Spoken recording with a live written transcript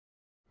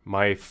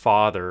My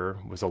father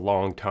was a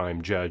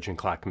longtime judge in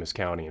Clackamas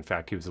County. In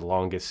fact, he was the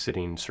longest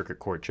sitting circuit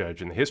court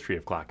judge in the history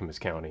of Clackamas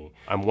County.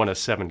 I'm one of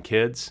 7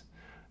 kids.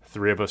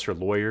 3 of us are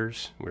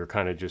lawyers. We were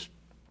kind of just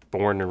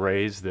born and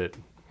raised that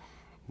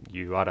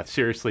you ought to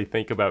seriously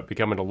think about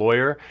becoming a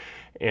lawyer.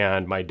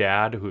 And my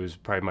dad, who is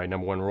probably my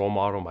 #1 role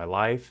model in my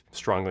life,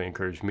 strongly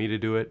encouraged me to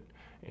do it.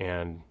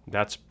 And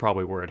that's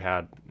probably where it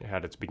had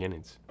its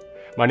beginnings.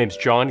 My name's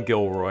John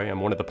Gilroy.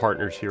 I'm one of the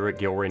partners here at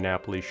Gilroy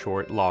Napoli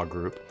Short Law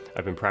Group.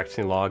 I've been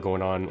practicing law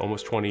going on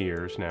almost 20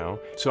 years now.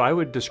 So I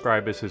would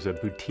describe us as a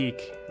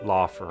boutique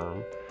law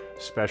firm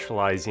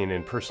specializing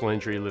in personal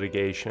injury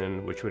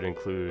litigation, which would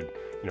include,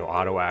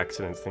 auto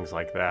accidents, things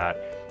like that,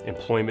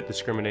 employment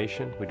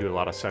discrimination. We do a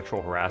lot of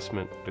sexual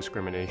harassment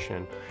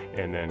discrimination,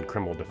 and then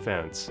criminal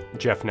defense.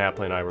 Jeff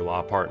Napoli and I were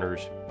law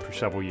partners for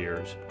several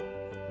years.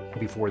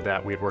 Before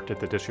that, we had worked at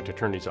the district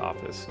attorney's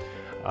office.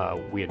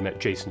 We had met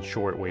Jason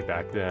Short way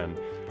back then.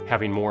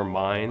 Having more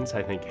minds,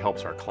 I think,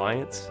 helps our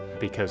clients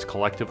because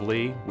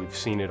collectively we've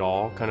seen it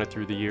all kind of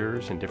through the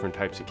years in different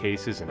types of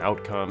cases and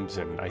outcomes,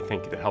 and I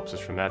think that helps us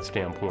from that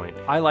standpoint.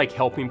 I like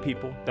helping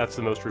people. That's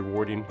the most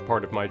rewarding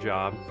part of my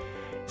job.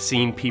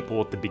 Seeing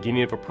people at the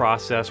beginning of a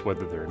process,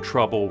 whether they're in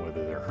trouble,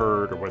 whether they're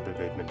hurt, or whether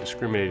they've been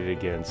discriminated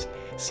against,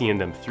 seeing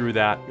them through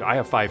that. I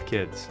have 5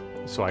 kids.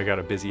 So I got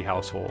a busy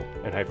household,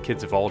 and I have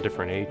kids of all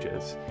different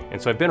ages.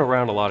 And so I've been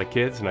around a lot of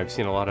kids, and I've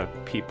seen a lot of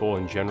people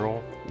in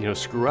general,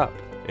 screw up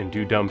and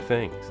do dumb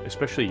things,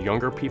 especially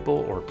younger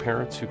people or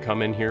parents who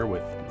come in here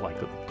with like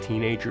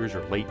teenagers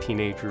or late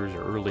teenagers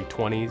or early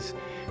 20s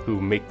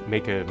who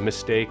make a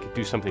mistake,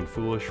 do something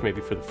foolish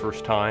maybe for the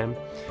first time.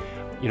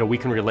 We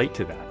can relate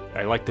to that.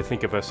 I like to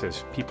think of us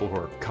as people who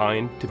are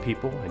kind to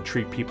people and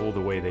treat people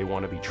the way they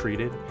want to be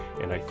treated,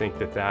 and I think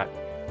that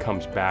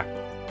comes back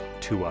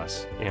to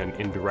us and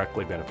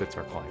indirectly benefits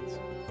our clients.